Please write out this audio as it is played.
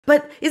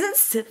But isn't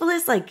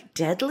syphilis like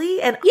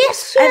deadly? And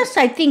Yes,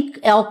 I think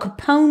Al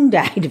Capone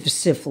died of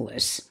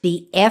syphilis.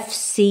 The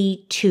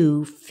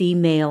FC2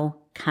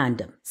 female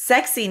condom.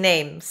 Sexy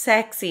name.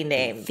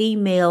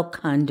 Female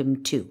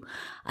condom 2.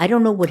 I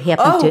don't know what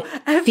happened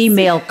to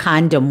female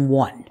condom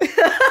 1.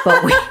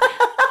 But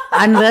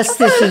unless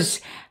this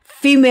is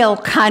female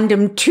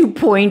condom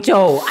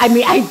 2.0. I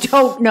mean, I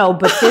don't know,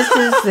 but this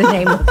is the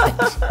name of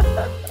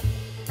it.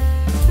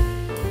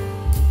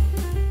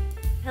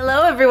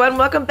 Hello, everyone.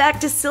 Welcome back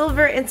to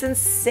Silver and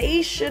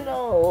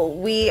Sensational.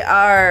 We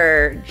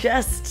are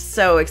just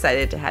so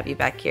excited to have you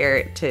back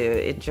here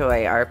to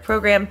enjoy our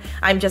program.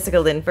 I'm Jessica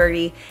Lynn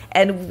Verdi,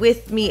 and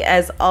with me,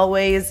 as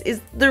always,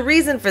 is the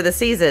reason for the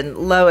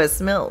season,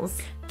 Lois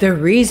Mills. The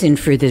reason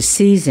for the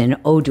season.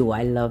 Oh, do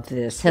I love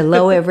this.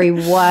 Hello,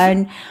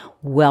 everyone.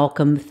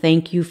 Welcome.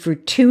 Thank you for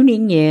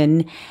tuning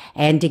in.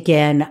 And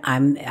again,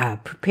 I'm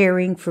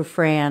preparing for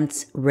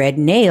France, red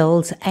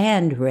nails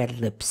and red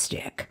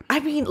lipstick. I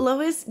mean,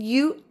 Lois,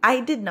 I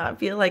did not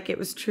feel like it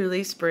was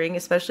truly spring,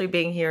 especially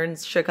being here in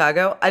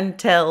Chicago,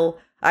 until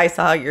I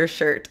saw your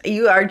shirt.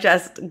 You are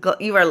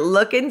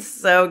looking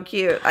so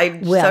cute.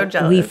 I'm so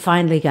jealous. We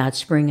finally got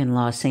spring in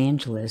Los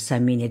Angeles. I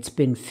mean, it's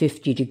been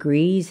 50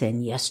 degrees,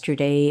 and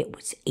yesterday it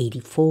was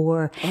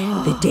 84.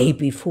 Oh. The day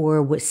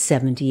before was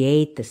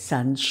 78. The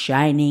sun's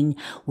shining.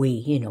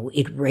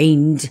 It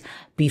rained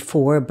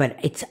before, but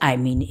it's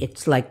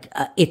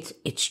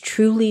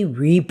truly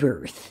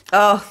rebirth.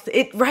 Oh,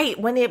 right.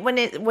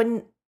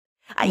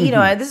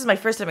 This is my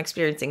first time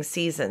experiencing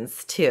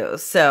seasons too.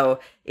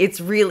 So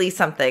it's really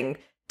something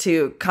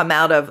to come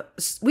out of.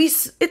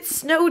 It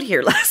snowed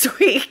here last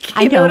week.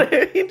 I know.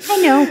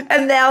 I know.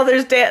 And now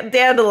there's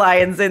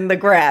dandelions in the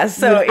grass.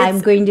 So I'm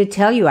going to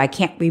tell you, I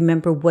can't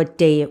remember what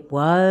day it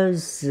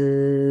was.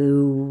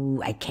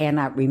 I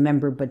cannot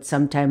remember, but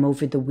sometime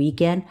over the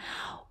weekend,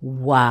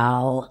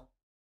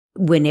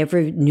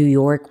 whenever New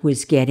York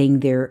was getting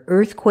their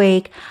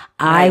earthquake,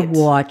 right. I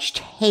watched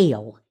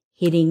hail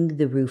hitting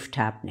the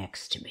rooftop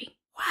next to me.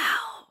 Wow.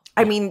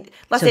 I mean,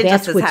 Los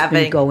Angeles is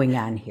been going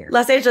on here.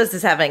 Los Angeles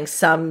is having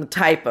some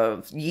type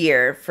of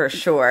year for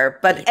sure.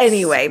 But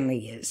anyway,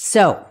 is.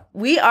 So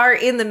we are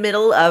in the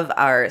middle of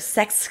our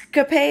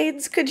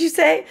sexcapades, could you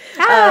say?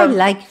 I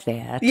like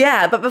that.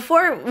 Yeah, but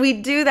before we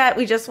do that,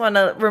 we just want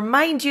to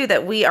remind you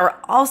that we are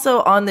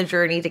also on the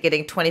journey to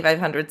getting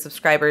 2,500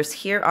 subscribers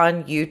here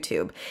on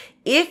YouTube.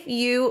 If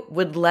you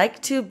would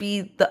like to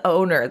be the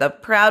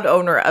proud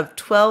owner of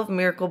 12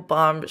 Miracle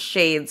Balm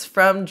shades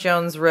from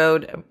Jones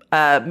Road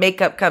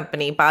Makeup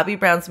Company, Bobbi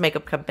Brown's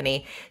makeup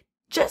company,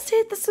 just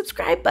hit the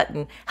subscribe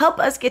button. Help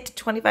us get to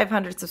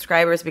 2,500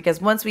 subscribers, because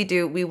once we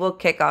do, we will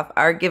kick off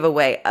our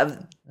giveaway of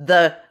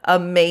the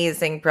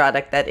amazing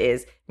product that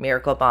is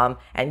Miracle Balm,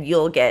 and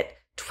you'll get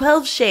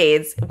 12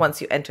 shades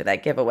once you enter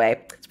that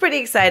giveaway. It's pretty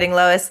exciting,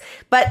 Lois.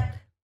 But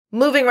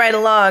moving right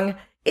along,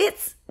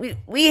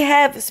 we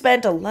have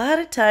spent a lot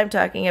of time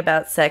talking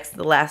about sex in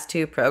the last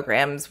two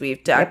programs.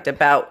 We've talked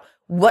about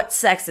what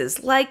sex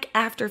is like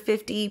after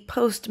 50,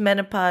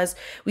 post-menopause.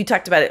 We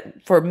talked about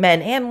it for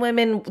men and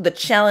women, the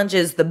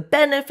challenges, the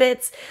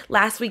benefits.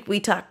 Last week, we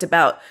talked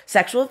about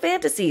sexual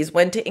fantasies,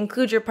 when to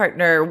include your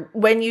partner,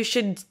 when you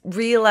should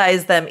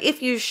realize them,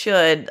 if you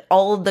should,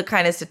 all the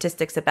kind of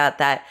statistics about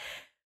that.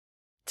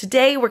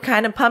 Today, we're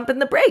kind of pumping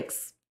the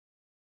brakes.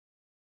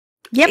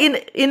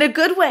 Yep. In a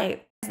good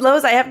way.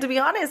 Lois, I have to be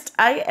honest,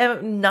 I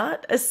am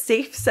not a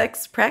safe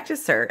sex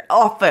practicer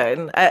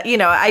often.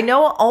 I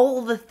know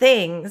all the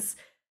things,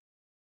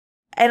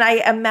 and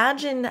I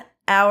imagine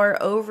our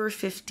over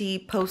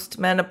 50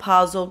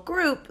 postmenopausal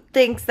group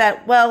thinks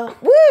that,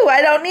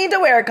 I don't need to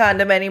wear a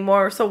condom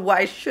anymore, so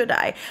why should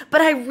I?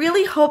 But I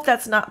really hope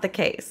that's not the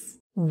case.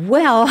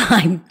 Well,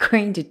 I'm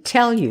going to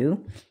tell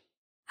you,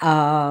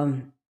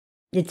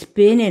 it's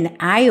been an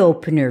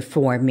eye-opener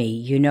for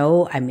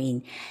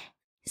me,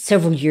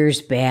 several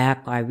years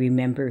back, I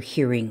remember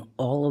hearing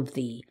all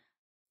the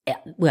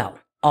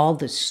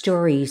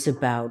stories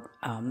about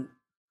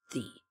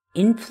the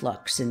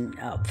influx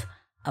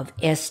of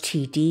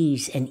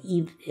STDs and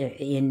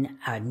in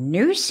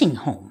nursing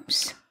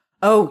homes.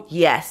 Oh,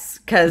 yes.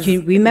 Because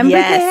you remember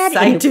that? Yes,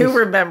 I do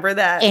remember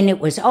that. And it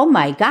was, oh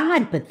my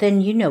God. But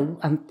then,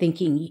 I'm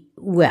thinking,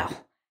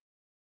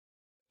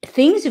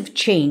 things have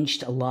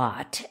changed a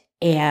lot.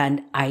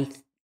 And I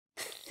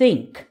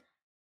think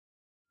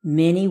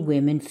many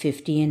women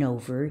 50 and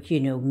over,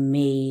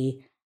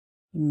 may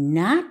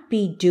not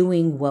be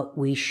doing what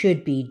we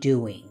should be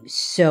doing.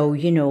 So,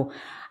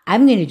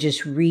 I'm going to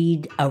just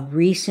read a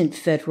recent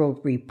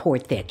federal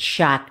report that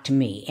shocked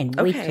me, and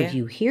wait till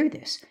you hear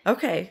this.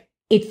 Okay.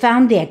 It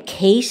found that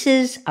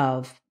cases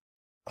of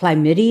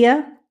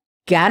chlamydia,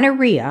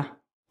 gonorrhea,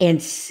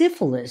 and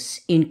syphilis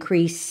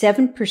increased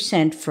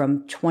 7%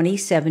 from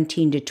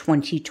 2017 to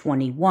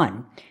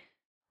 2021.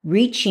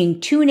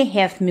 Reaching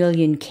 2.5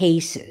 million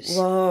cases.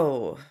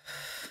 Whoa.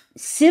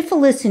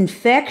 Syphilis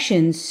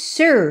infections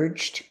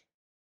surged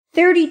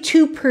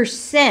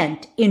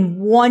 32% in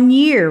 1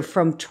 year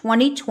from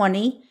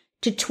 2020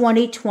 to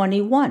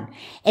 2021.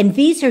 And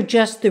these are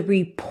just the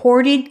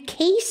reported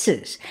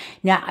cases.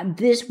 Now,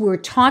 we're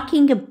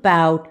talking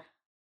about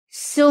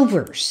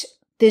silvers.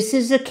 This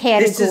is a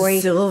category.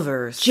 This is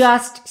silvers.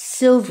 Just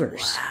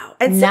silvers. Wow.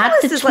 And not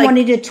the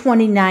 20 to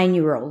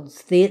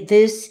 29-year-olds.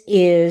 This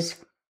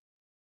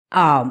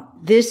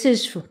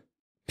is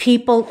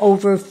people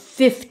over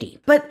 50.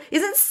 But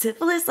isn't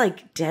syphilis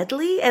like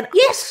deadly? And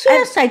yes,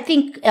 I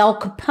think Al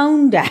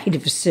Capone died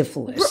of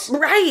syphilis.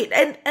 Right.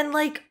 And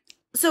like,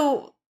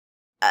 so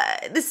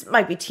this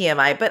might be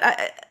TMI, but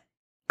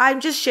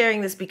I'm just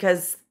sharing this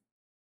because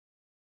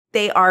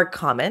they are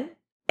common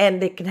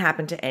and they can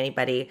happen to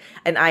anybody.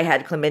 And I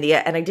had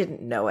chlamydia and I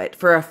didn't know it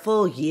for a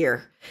full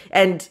year.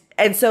 And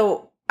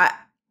so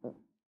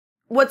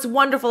what's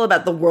wonderful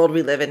about the world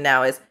we live in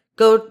now is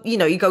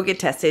you go get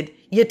tested,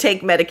 you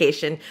take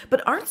medication,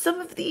 but aren't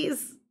some of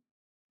these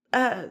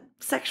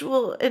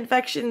sexual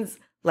infections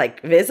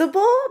like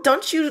visible?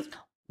 Don't you?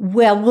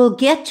 Well, we'll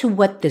get to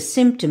what the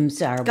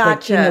symptoms are.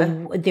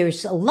 Gotcha. But,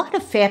 there's a lot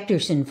of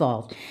factors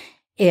involved.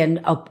 And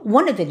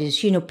one of it is,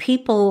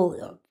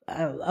 people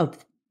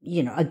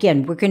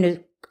again, we're going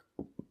to,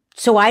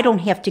 so I don't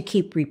have to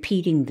keep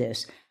repeating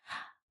this.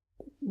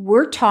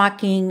 We're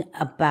talking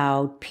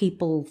about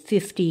people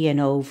 50 and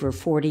over,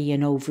 40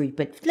 and over,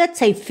 but let's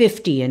say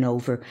 50 and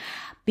over,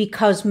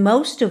 because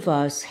most of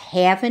us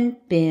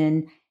haven't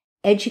been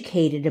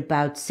educated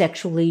about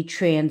sexually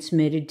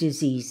transmitted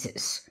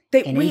diseases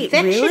and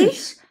infections. Really?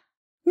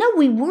 No,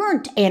 we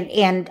weren't.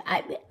 And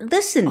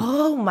listen.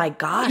 Oh my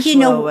gosh,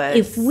 Lois.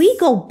 If we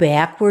go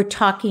back, we're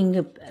talking,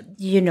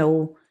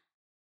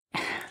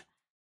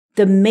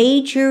 the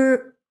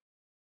major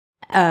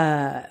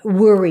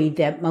worry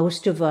that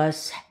most of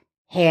us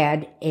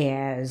had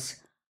as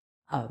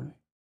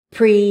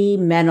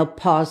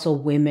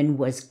premenopausal women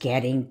was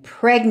getting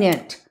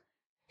pregnant.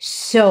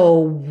 So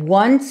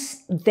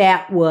once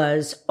that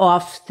was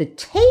off the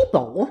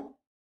table,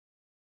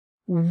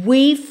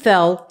 we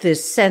felt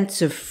this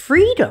sense of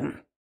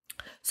freedom.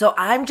 So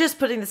I'm just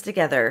putting this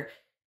together,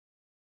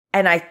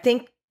 and I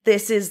think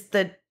this is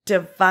the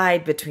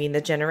divide between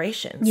the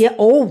generations. Yeah.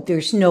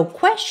 There's no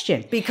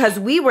question. Because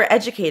we were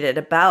educated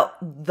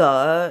about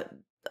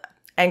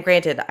and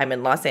granted, I'm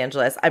in Los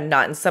Angeles. I'm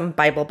not in some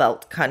Bible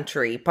Belt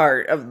country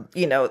part of,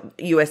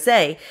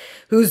 USA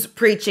who's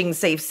preaching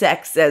safe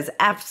sex as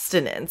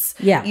abstinence.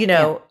 Yeah.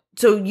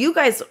 So you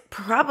guys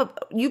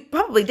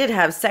probably did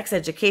have sex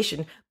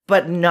education,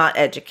 but not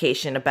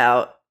education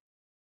about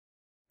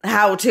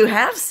how to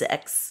have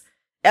sex,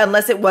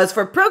 unless it was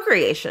for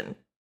procreation.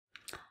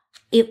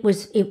 It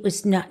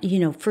was not,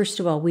 first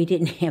of all, we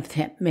didn't have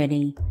that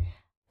many.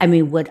 I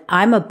mean, what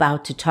I'm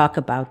about to talk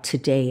about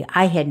today,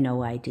 I had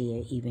no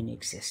idea even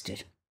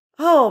existed.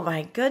 Oh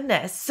my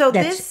goodness. So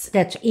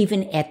that's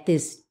even at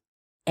this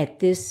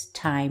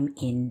time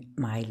in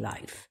my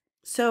life.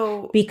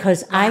 So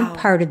because wow. I'm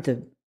part of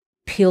the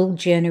pill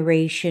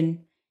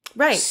generation.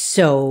 Right.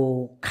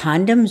 So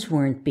condoms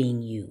weren't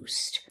being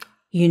used.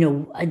 We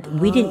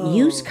didn't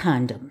use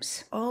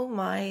condoms. Oh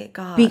my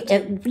God.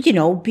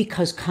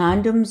 Because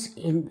condoms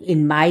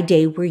in my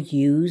day were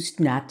used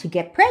not to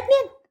get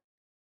pregnant.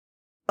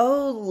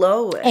 Oh,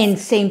 Lois. And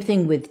same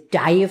thing with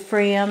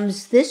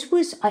diaphragms. This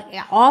was,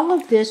 all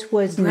of this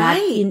was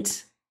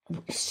right.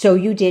 So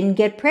you didn't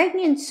get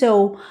pregnant.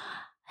 So,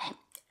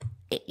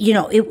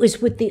 it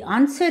was with the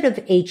onset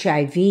of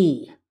HIV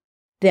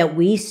that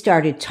we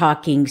started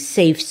talking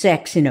safe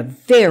sex in a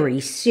very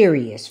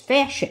serious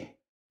fashion.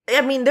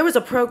 I mean, there was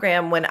a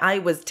program when I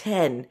was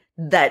 10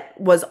 that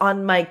was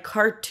on my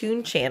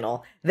cartoon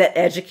channel that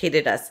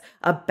educated us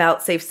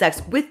about safe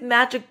sex with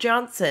Magic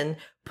Johnson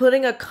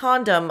putting a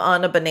condom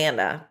on a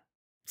banana.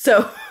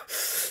 So,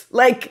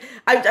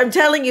 I'm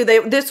telling you,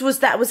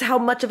 that was how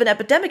much of an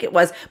epidemic it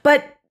was.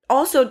 But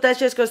also, that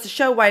just goes to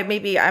show why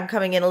maybe I'm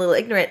coming in a little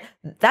ignorant.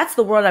 That's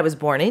the world I was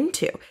born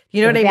into.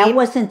 You know what I mean? That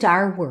wasn't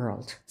our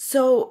world.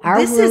 So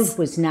our world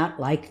was not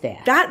like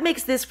that. That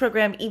makes this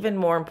program even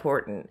more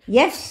important.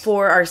 Yes,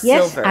 for our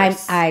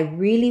silvers. I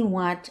really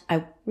want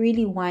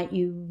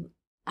you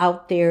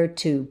out there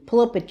to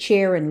pull up a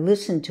chair and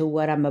listen to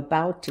what I'm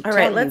about to tell you.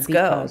 All right, let's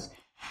go.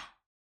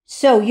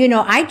 So,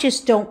 I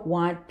just don't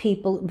want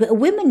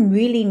women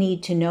really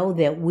need to know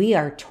that we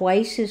are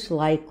twice as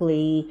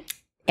likely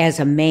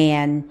as a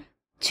man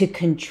to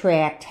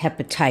contract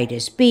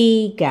hepatitis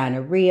B,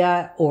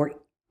 gonorrhea, or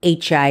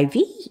HIV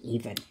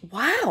even.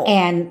 Wow.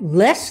 And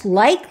less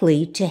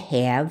likely to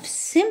have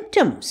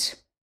symptoms.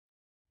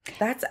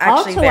 That's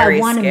actually also, very I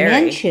want scary. to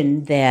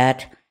mention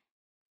that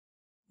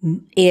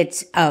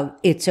it's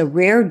a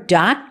rare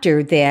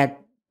doctor that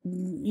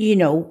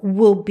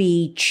will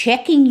be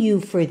checking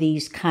you for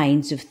these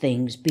kinds of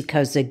things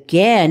because,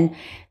 again,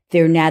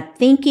 they're not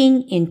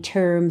thinking in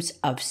terms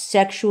of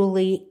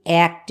sexually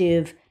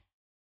active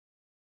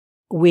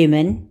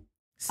women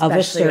of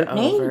a certain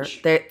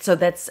age. So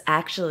that's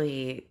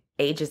actually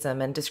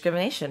ageism and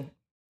discrimination.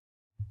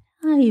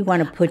 Oh, you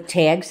want to put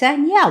tags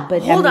on? Yeah,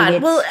 but Hold I mean,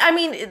 on. Well, I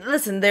mean,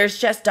 listen, there's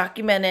just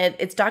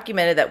it's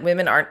documented that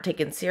women aren't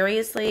taken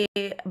seriously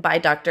by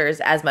doctors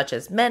as much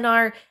as men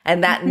are.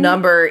 And that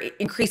number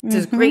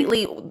increases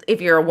greatly if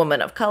you're a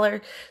woman of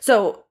color.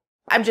 So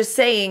I'm just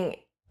saying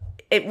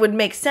it would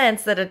make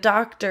sense that a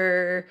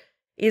doctor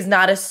is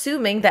not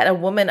assuming that a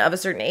woman of a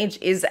certain age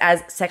is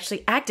as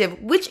sexually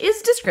active, which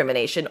is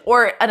discrimination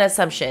or an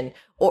assumption,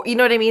 or you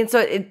know what I mean?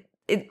 So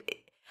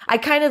I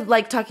kind of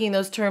like talking in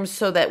those terms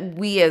so that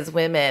we as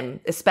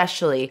women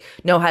especially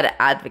know how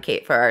to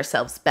advocate for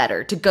ourselves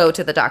better, to go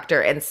to the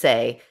doctor and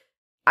say,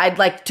 I'd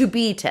like to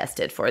be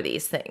tested for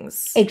these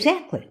things.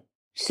 Exactly.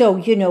 So,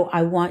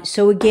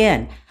 so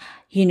again,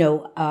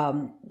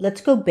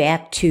 let's go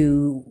back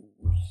to,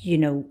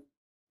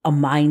 a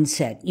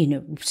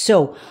mindset,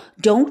 so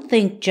don't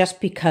think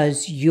just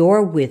because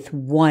you're with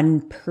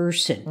one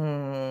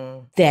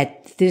person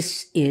that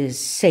this is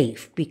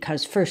safe,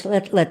 because first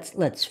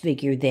let's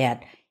figure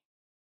that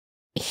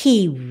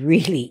he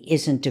really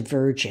isn't a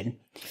virgin.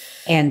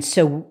 And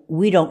so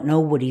we don't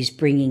know what he's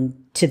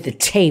bringing to the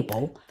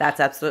table. That's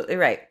absolutely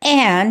right.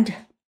 And,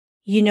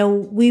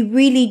 we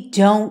really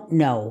don't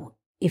know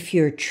if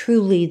you're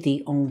truly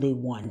the only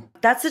one.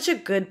 That's such a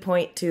good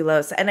point too,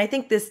 Lois. And I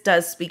think this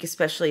does speak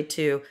especially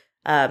to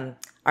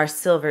our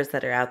silvers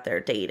that are out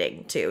there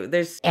dating too.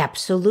 There's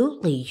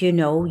absolutely,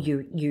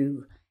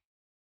 you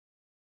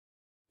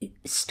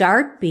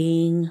start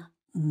being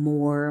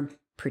more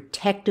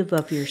protective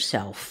of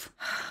yourself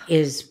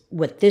is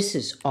what this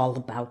is all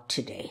about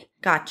today.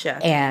 Gotcha.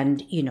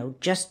 And,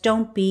 just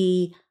don't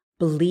be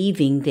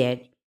believing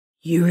that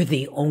you're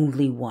the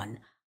only one.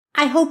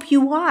 I hope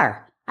you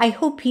are. I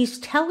hope he's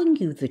telling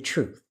you the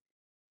truth.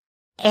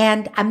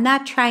 And I'm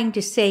not trying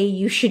to say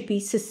you should be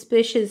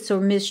suspicious or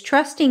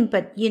mistrusting,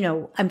 but,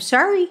 I'm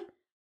sorry.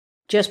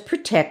 Just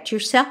protect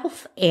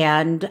yourself.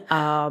 And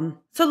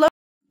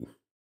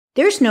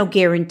there's no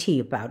guarantee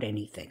about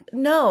anything.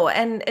 No,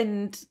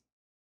 and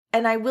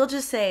I will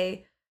just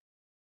say,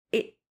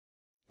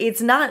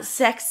 it's not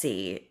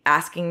sexy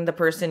asking the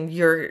person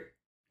you're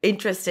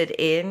interested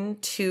in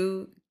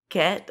to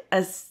get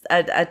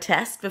a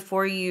test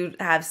before you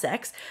have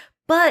sex.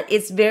 But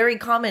it's very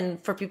common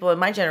for people in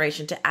my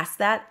generation to ask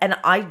that. And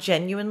I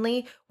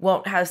genuinely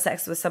won't have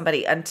sex with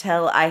somebody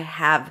until I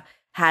have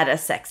had a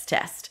sex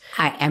test.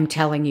 I am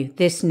telling you,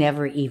 this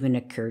never even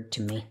occurred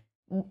to me.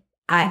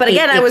 But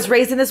again, I was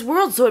raised in this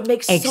world, so it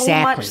makes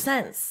so much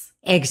sense.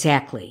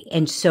 Exactly.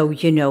 And so,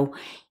 even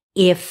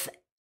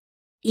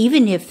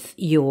if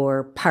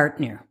your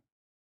partner,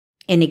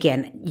 and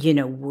again,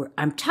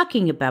 I'm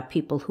talking about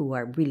people who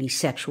are really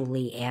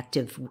sexually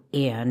active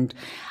and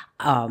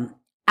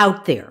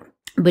out there.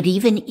 But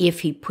even if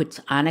he puts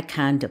on a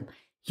condom,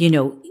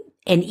 and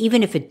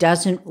even if it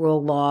doesn't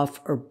roll off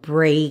or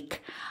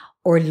break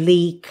or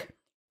leak,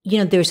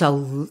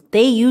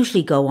 they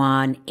usually go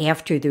on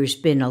after there's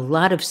been a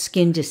lot of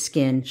skin to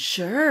skin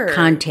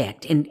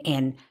contact,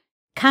 and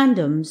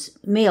condoms,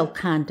 male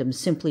condoms,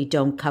 simply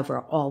don't cover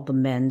all the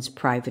men's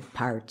private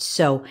parts.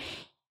 So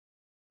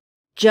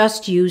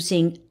just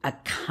using a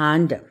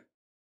condom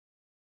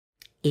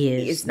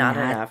is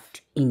not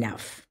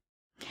enough.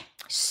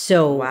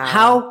 So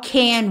how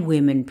can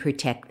women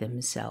protect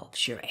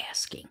themselves, you're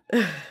asking?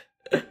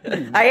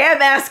 I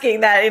am asking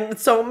that in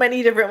so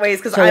many different ways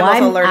because I'm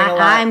also learning a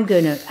lot.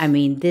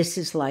 This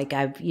is like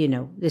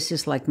this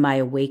is like my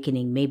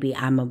awakening. Maybe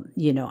I'm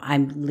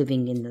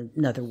living in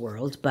another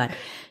world, but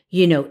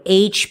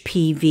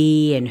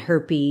HPV and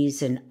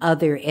herpes and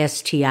other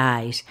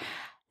STIs,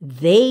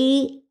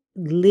 they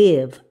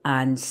live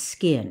on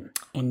skin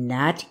and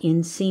not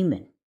in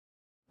semen.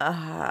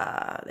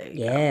 There you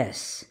go.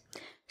 Yes.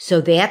 So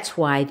that's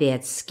why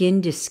that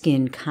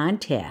skin-to-skin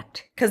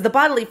contact. Because the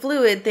bodily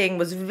fluid thing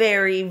was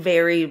very,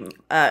 very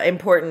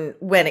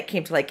important when it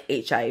came to like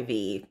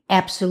HIV.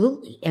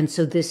 Absolutely. And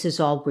so this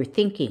is all we're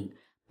thinking.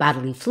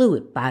 Bodily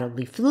fluid,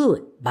 bodily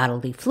fluid,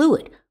 bodily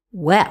fluid.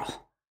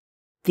 Well,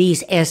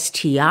 these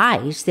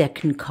STIs that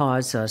can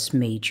cause us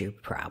major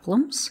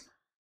problems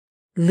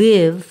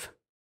live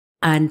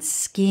on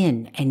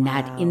skin and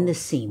not in the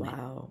semen.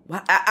 Wow.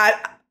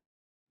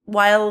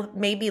 While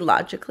maybe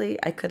logically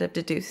I could have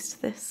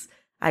deduced this,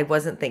 I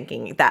wasn't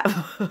thinking that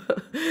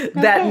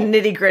that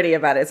nitty gritty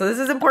about it. So this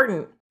is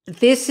important.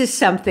 This is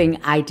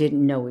something I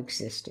didn't know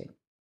existed.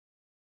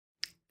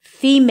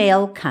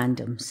 Female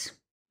condoms.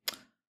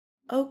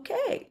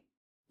 Okay.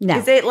 Now,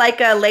 is it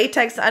like a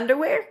latex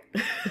underwear?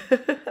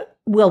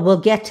 Well, we'll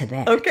get to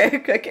that.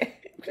 Okay.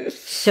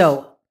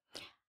 So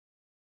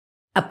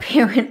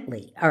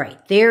apparently, all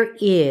right, there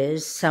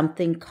is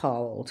something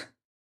called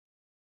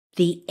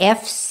the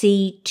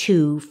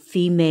FC2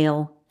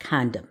 female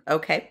condom.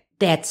 Okay.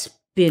 That's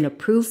been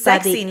approved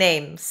Sexy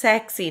name.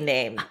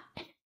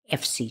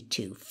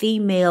 FC2,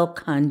 female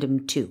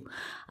condom 2.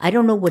 I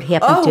don't know what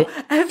happened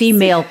to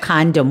female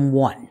condom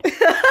 1.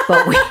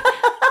 But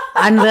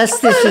unless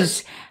this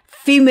is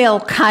female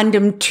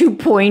condom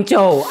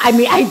 2.0. I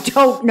mean, I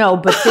don't know,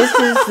 but this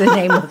is the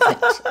name of it.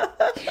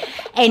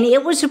 And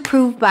it was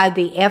approved by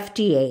the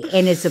FDA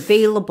and is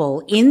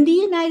available in the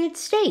United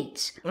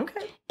States.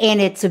 Okay.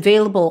 And it's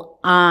available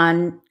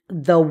on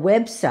the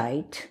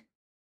website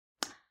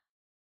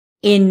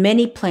in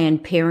many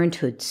Planned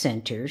Parenthood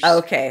centers.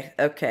 Okay.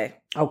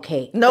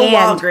 No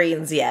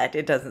Walgreens yet,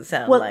 it doesn't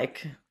sound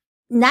like.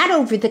 Not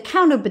over the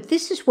counter, but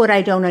this is what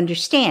I don't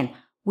understand.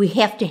 We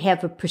have to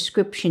have a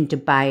prescription to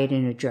buy it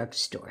in a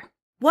drugstore.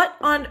 What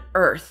on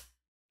earth?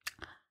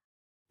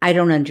 I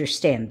don't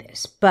understand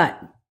this, but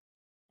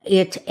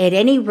at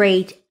any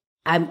rate,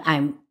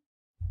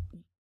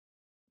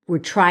 we're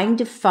trying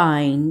to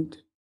find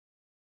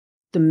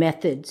the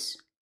methods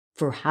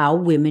for how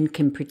women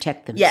can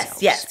protect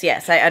themselves. Yes.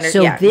 I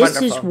understand. So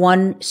this is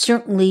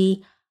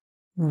certainly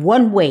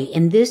one way.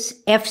 And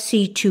this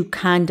FC2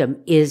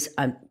 condom is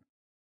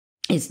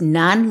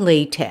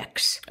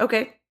non-latex.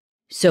 Okay.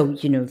 So,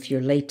 if you're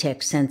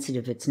latex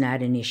sensitive, it's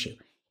not an issue.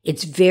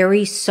 It's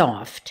very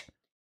soft,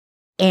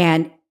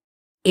 and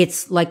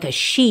it's like a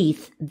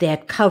sheath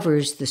that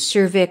covers the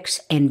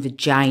cervix and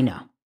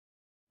vagina.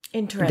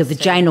 Interesting. The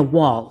vagina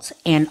walls,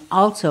 and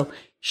also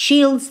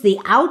shields the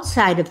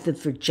outside of the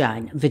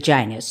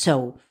vagina.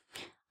 So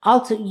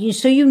also,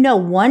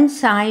 one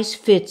size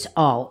fits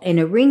all,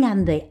 and a ring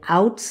on the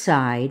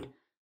outside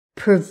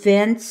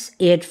prevents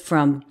it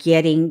from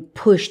getting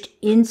pushed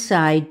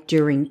inside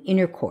during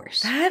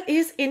intercourse. That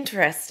is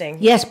interesting.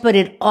 Yes, but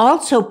it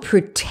also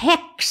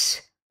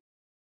protects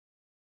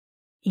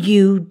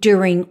you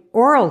during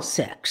oral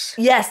sex.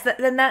 Yes,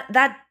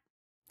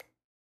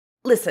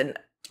 listen.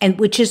 And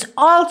which is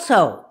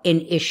also an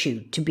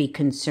issue to be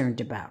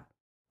concerned about.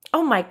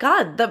 Oh my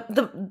God,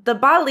 the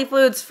bodily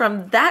fluids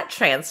from that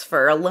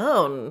transfer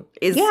alone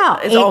is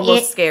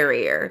almost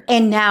scarier.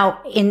 And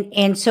now,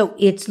 and so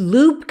it's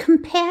lube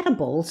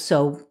compatible.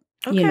 So,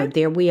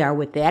 there we are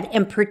with that,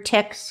 and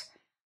protects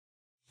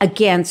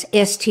against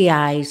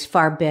STIs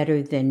far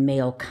better than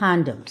male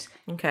condoms.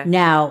 Okay.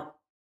 Now,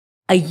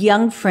 a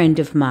young friend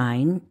of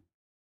mine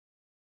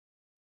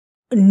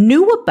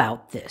knew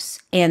about this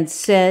and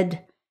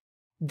said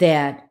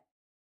that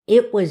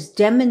it was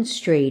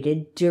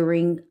demonstrated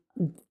during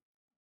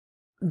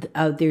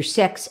their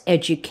sex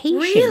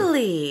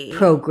education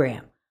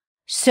program.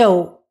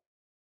 So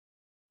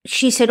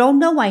she said, "Oh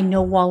no, I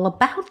know all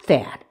about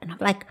that." And I'm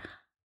like,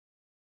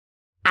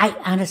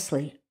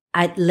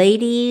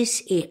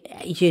 ladies,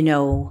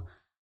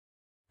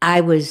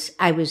 I was,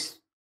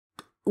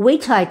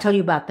 wait till I tell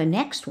you about the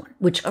next one,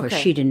 which of course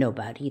she didn't know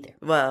about either.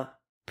 Well,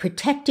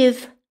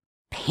 protective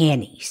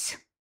panties.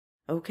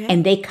 Okay.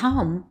 And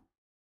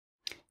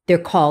they're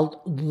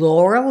called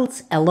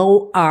Lorals,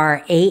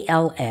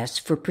 Lorals,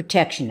 for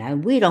protection.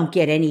 And we don't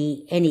get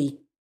anything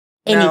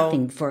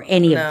for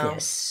any of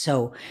this.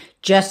 So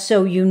just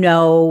so you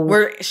know,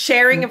 we're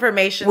sharing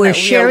information. We're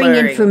sharing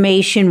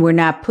information. We're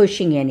not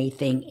pushing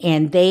anything.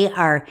 And they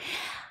are,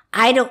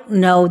 I don't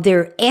know,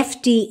 they're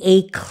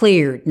FDA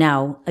cleared.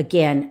 Now,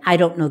 again, I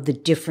don't know the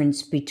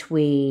difference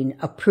between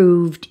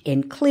approved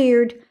and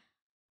cleared,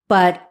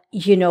 but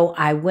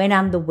I went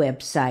on the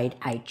website,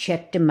 I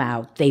checked them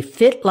out. They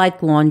fit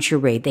like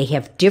lingerie. They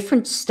have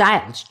different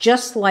styles,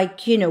 just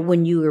like,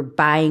 when you were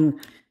buying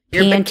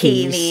your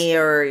panties. Bikini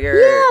or your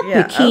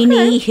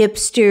bikini,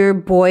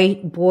 hipster,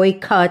 boy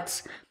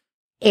cuts.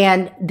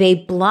 And they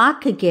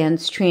block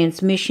against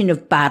transmission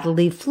of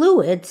bodily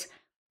fluids.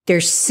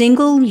 They're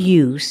single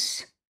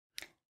use.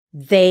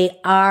 They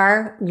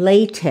are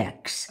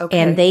latex,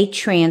 and they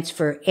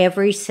transfer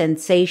every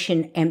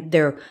sensation, and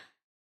they're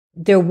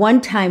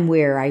one-time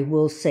wear. I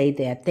will say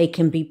that they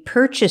can be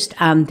purchased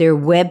on their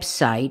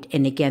website.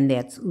 And again,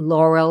 that's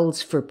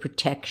Lorals for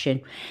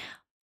protection.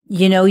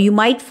 You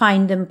might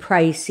find them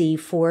pricey,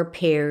 4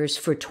 pairs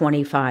for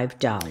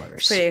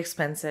 $25. Pretty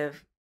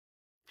expensive.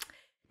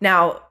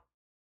 Now,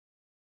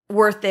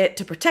 worth it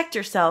to protect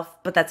yourself,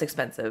 but that's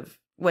expensive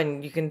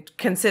when you can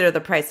consider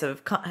the price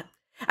of...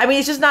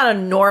 it's just not a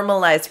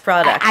normalized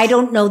product. I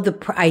don't know the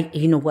price.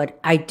 You know what?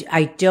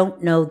 I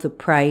don't know the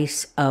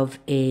price of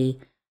a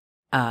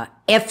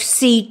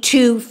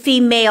FC2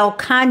 female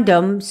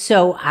condom,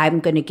 so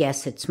I'm going to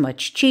guess it's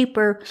much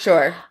cheaper.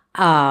 Sure.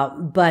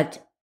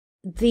 But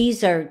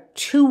these are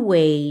 2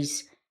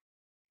 ways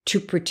to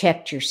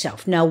protect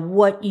yourself. Now,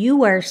 what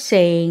you are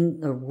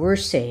saying, or we're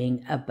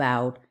saying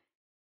about,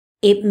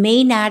 it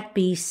may not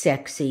be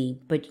sexy,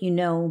 but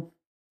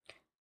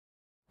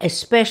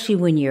especially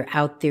when you're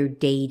out there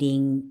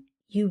dating,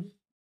 you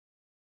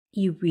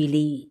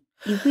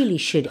really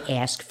should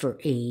ask for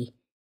a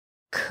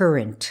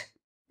current,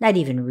 not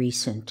even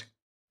recent,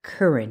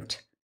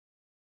 current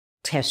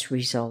test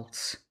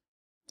results.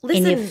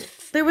 Listen,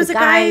 there was a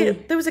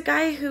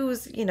guy who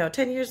was,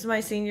 10 years my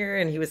senior,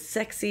 and he was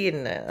sexy,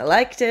 and I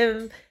liked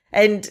him.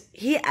 And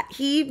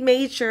he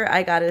made sure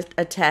I got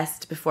a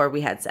test before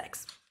we had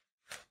sex.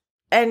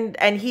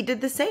 And he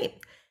did the same.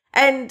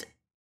 And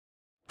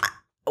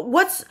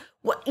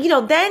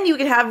then you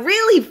can have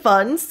really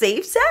fun,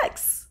 safe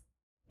sex.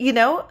 You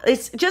know,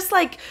 it's just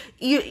like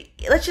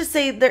let's just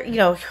say that,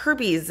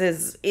 herpes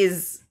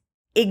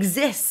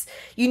exists.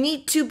 You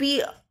need to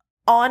be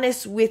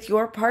honest with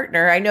your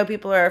partner. I know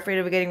people are afraid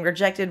of getting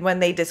rejected when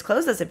they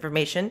disclose this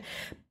information,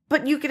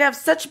 but you could have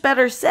such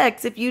better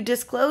sex if you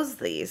disclose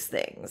these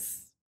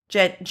things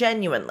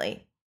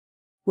genuinely.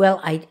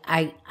 Well,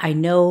 I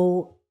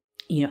know,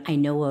 I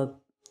know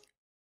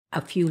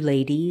a few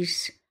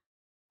ladies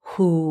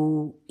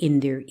who,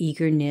 in their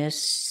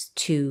eagerness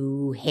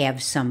to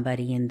have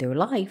somebody in their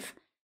life,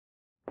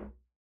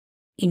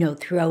 have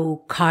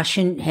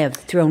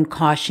thrown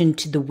caution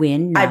to the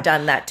wind. Now, I've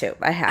done that too.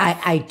 I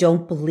have. I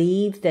don't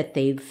believe that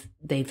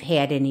they've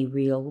had any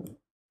real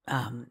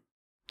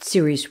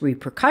serious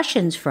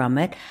repercussions from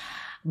it,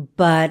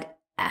 but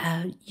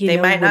they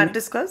might not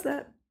disclose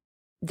that.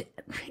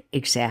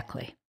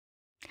 Exactly.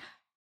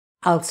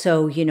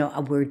 Also,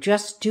 we're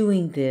just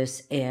doing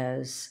this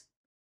as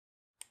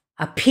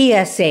a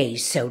PSA,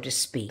 so to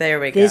speak. There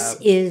we go. This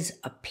is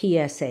a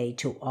PSA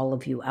to all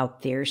of you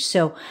out there.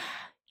 So,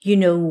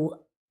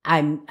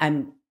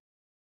 I'm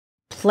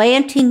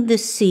planting the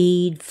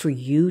seed for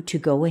you to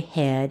go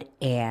ahead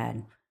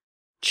and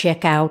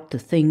check out the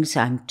things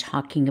I'm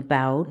talking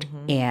about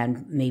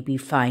and maybe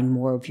find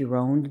more of your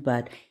own.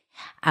 But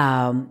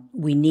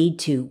we need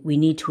to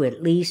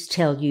at least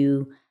tell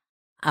you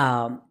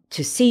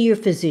to see your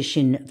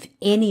physician if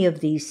any of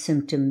these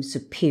symptoms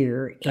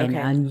appear, an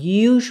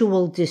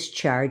unusual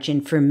discharge.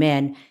 And for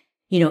men,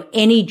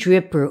 any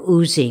drip or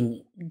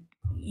oozing,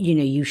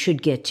 you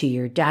should get to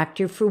your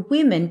doctor. For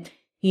women,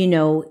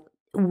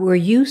 we're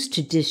used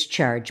to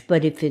discharge,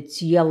 but if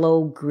it's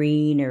yellow,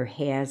 green, or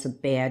has a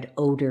bad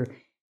odor,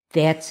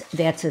 that's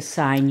a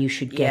sign you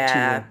should get to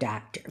your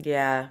doctor.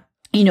 Yeah.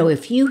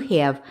 If you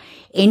have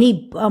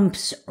any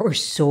bumps or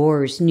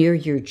sores near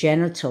your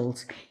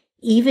genitals,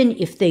 even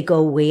if they go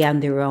away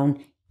on their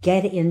own,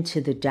 get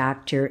into the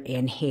doctor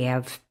and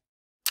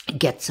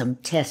get some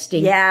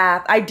testing.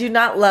 Yeah, I do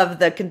not love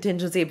the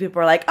contingency.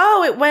 People are like,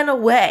 oh, it went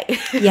away.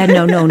 Yeah,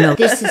 no.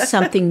 This is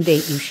something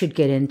that you should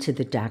get into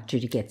the doctor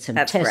to get some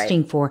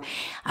testing for.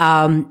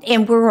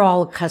 And we're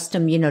all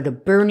accustomed, to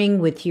burning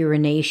with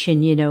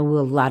urination. A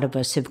lot of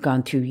us have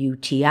gone through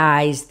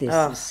UTIs. This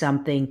is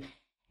something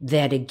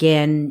that,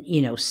 again,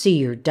 see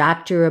your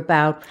doctor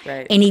about.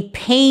 Right. Any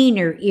pain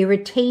or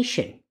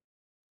irritation.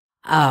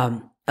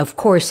 Of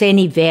course,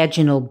 any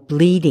vaginal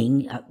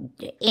bleeding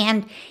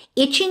and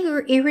itching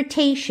or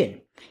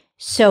irritation.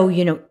 So,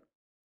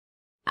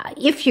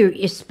 if you're,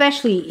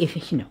 especially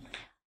if,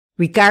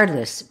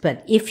 regardless,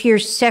 but if you're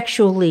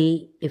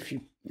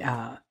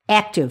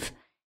active,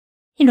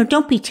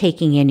 don't be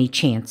taking any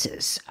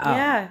chances.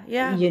 Yeah.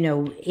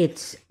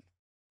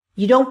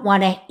 You don't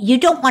want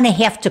to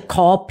have to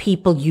call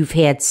people you've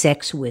had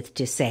sex with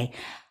to say,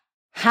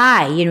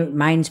 hi. It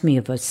reminds me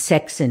of a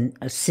Sex and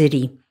the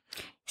City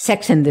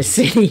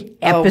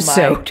episode.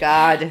 Oh my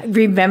God.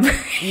 Remember?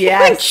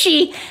 Yes.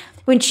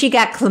 when she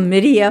got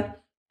chlamydia.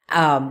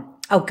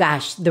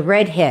 The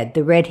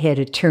redhead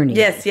attorney.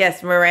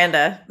 Yes,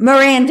 Miranda.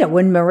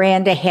 When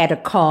Miranda had to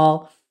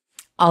call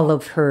all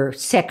of her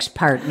sex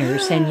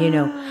partners and,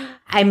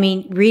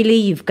 really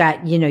you've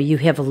got, you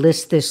have a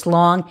list this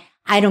long.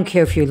 I don't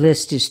care if your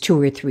list is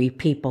 2 or 3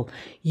 people.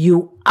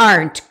 You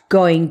aren't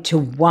going to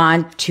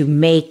want to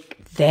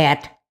make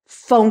that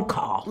phone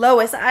call.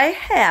 Lois, I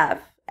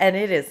have. And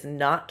it is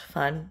not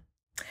fun.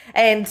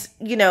 And,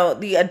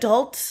 the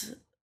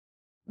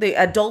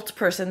adult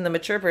person, the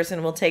mature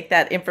person will take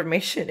that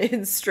information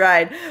in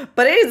stride,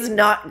 but it is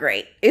not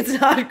great. It's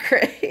not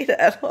great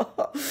at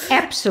all.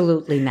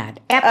 Absolutely not.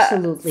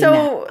 Absolutely not.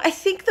 So I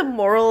think the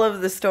moral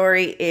of the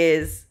story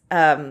is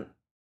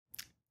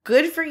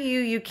good for you.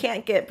 You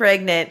can't get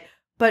pregnant,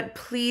 but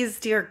please,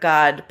 dear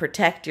God,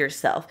 protect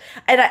yourself.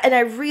 And I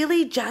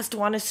really just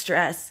want to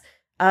stress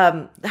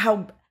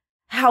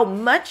how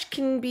much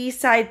can be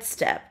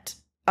sidestepped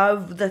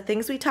of the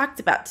things we talked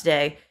about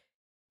today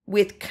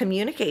with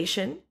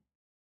communication,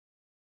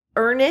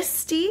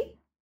 earnesty,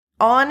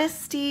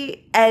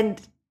 honesty, and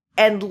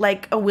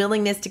like a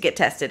willingness to get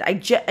tested.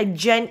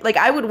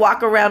 I would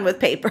walk around with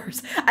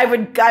papers. I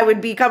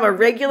would become a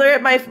regular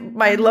at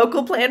my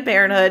local Planned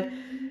Parenthood,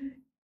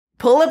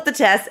 pull up the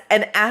test,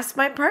 and ask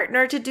my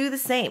partner to do the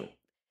same.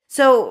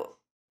 So,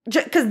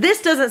 because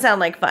this doesn't sound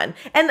like fun.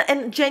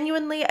 And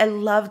genuinely, I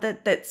love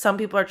that some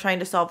people are trying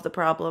to solve the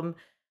problem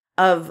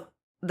of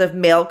the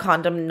male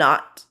condom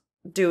not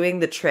doing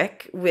the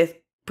trick with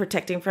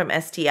protecting from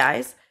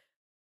STIs.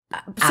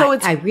 So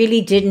I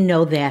really didn't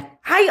know that.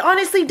 I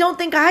honestly don't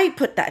think I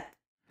put that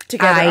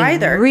together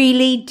either. I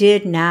really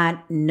did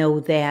not know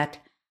that.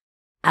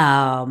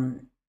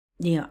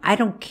 I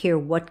don't care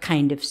what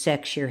kind of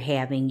sex you're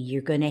having,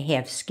 you're going to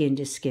have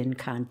skin-to-skin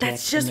contact.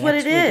 That's just what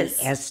it is.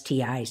 The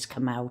STIs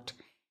come out.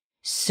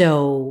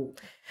 So,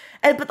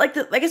 but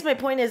I guess my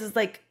point is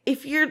like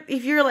if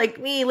you're like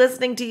me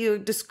listening to you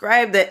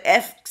describe the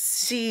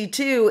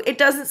FC2, it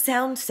doesn't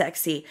sound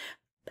sexy.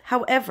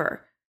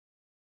 However,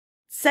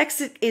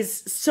 sex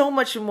is so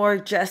much more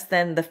just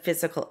than the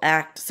physical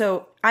act.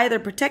 So either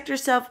protect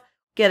yourself,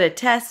 get a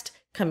test,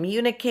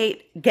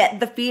 communicate, get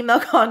the female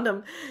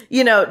condom,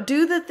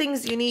 do the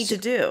things you need to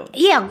do.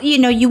 Yeah,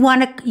 you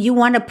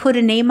want to put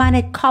a name on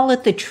it, call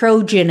it the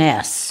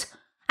Trojan-S.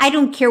 I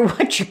don't care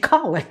what you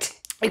call it.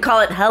 You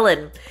call it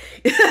Helen.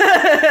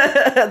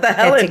 The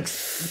Helen.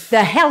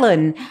 The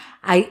Helen.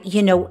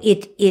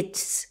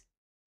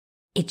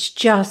 It's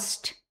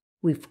just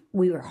we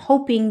were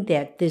hoping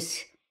that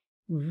this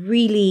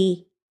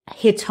really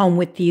hits home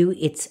with you.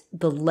 It's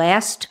the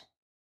last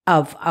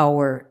of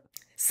our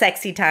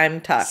sexy time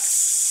talks.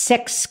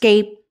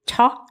 Sexscape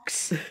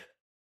talks.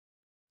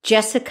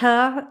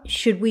 Jessica,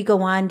 should we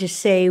go on to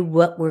say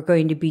what we're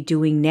going to be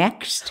doing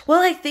next?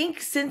 Well, I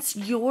think since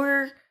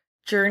your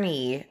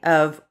journey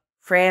of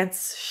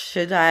France,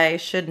 should I,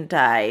 shouldn't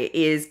I,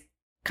 is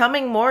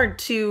coming more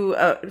to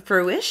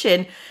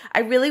fruition, I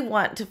really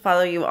want to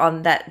follow you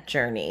on that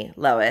journey,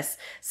 Lois.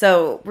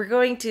 So we're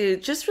going to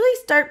just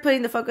really start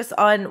putting the focus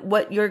on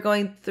what you're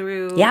going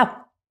through. Yeah.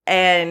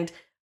 And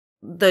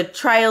the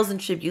trials and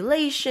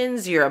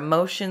tribulations, your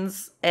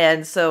emotions.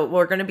 And so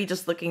we're going to be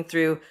just looking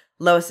through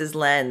Lois's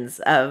lens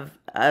of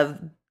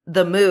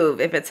the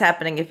move, if it's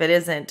happening, if it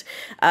isn't.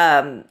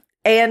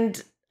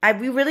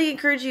 We really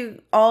encourage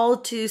you all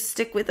to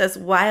stick with us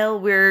while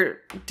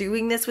we're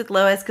doing this with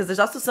Lois, because there's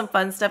also some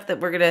fun stuff that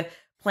we're going to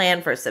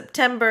plan for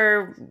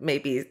September,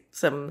 maybe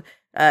some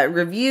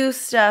review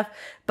stuff.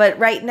 But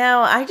right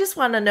now, I just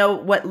want to know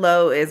what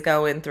Lo is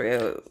going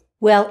through.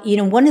 Well,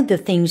 one of the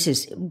things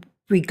is,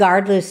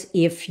 regardless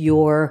if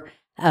you're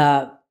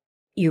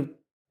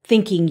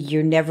thinking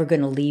you're never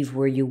going to leave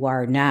where you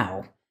are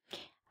now,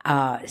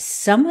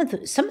 some of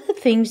the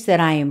things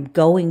that I am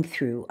going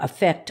through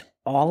affect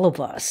all of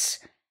us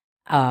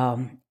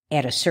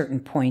at a certain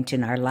point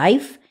in our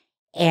life.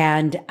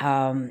 And,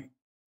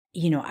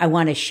 I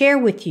want to share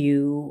with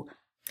you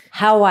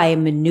how I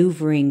am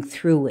maneuvering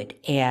through it,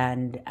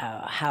 and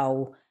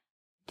how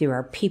there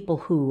are people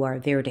who are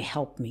there to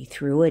help me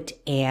through it.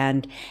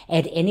 And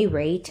at any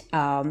rate,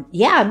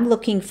 I'm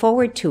looking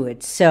forward to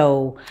it.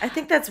 So I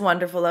think that's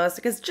wonderful, Lois,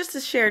 because just to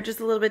share just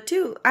a little bit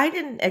too, I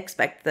didn't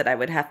expect that I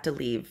would have to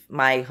leave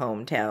my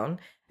hometown.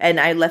 And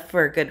I left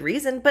for a good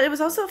reason, but it was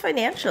also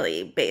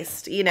financially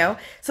based,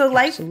 So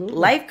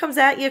life comes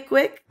at you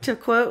quick, to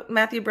quote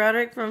Matthew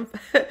Broderick from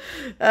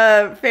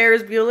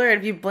Ferris Bueller. And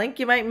if you blink,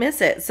 you might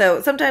miss it.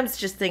 So sometimes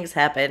just things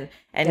happen,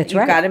 and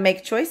you've got to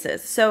make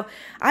choices. So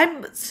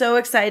I'm so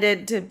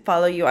excited to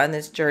follow you on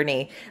this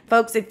journey.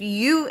 Folks, if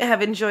you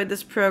have enjoyed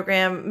this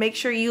program, make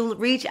sure you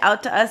reach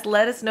out to us.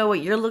 Let us know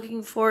what you're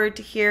looking forward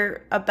to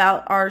hear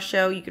about our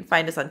show. You can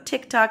find us on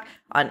TikTok,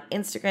 on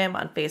Instagram,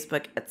 on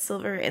Facebook at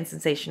Silver and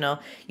Sensational.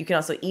 You can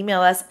also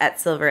email us at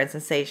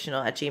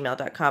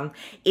silverandsensational@gmail.com.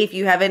 If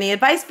you have any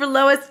advice for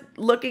Lois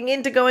looking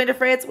into going to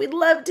France, we'd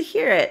love to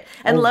hear it.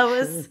 And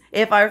Lois, sure.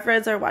 If our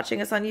friends are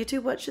watching us on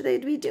YouTube, what should they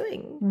be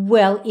doing?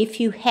 Well, if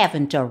you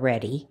haven't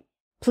already,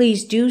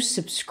 please do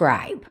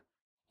subscribe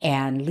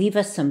and leave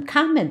us some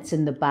comments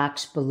in the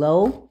box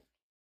below,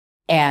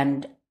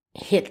 and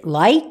hit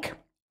like,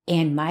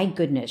 and my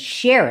goodness,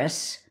 share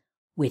us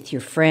with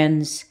your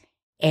friends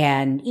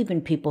and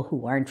even people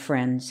who aren't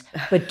friends.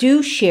 But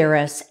do share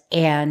us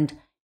and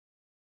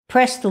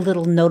press the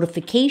little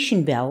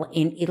notification bell,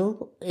 and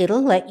it'll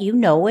let you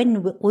know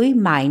and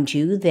remind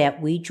you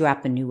that we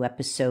drop a new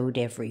episode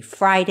every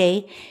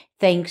Friday,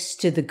 thanks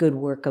to the good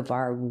work of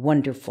our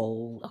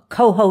wonderful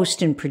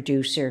co-host and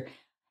producer,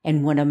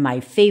 and one of my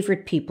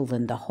favorite people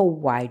in the whole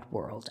wide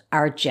world,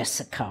 our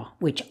Jessica,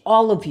 which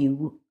all of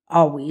you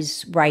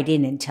always write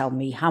in and tell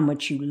me how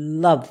much you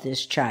love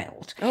this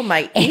child. Oh,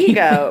 my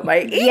ego,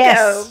 my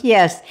ego.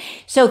 Yes.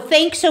 So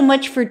thanks so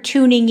much for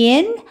tuning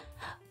in.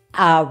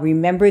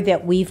 Remember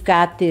that we've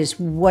got this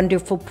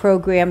wonderful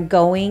program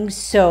going,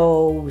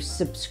 so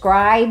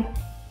subscribe,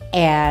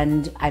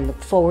 and I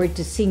look forward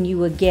to seeing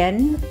you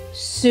again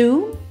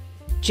soon.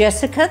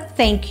 Jessica,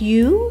 thank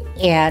you,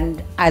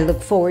 and I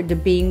look forward to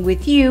being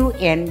with you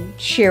and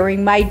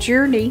sharing my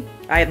journey.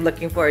 I'm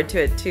looking forward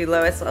to it too,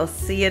 Lois. I'll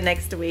see you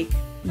next week.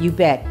 You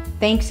bet.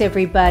 Thanks,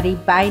 everybody.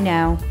 Bye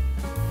now.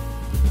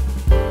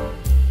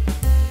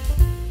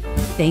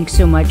 Thanks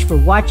so much for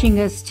watching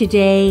us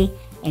today,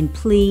 and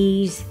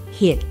please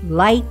hit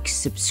like,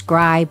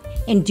 subscribe,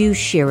 and do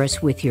share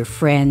us with your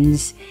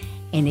friends.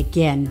 And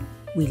again,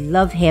 we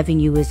love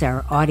having you as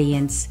our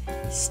audience.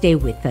 Stay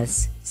with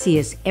us. See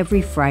us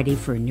every Friday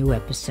for a new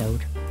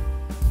episode.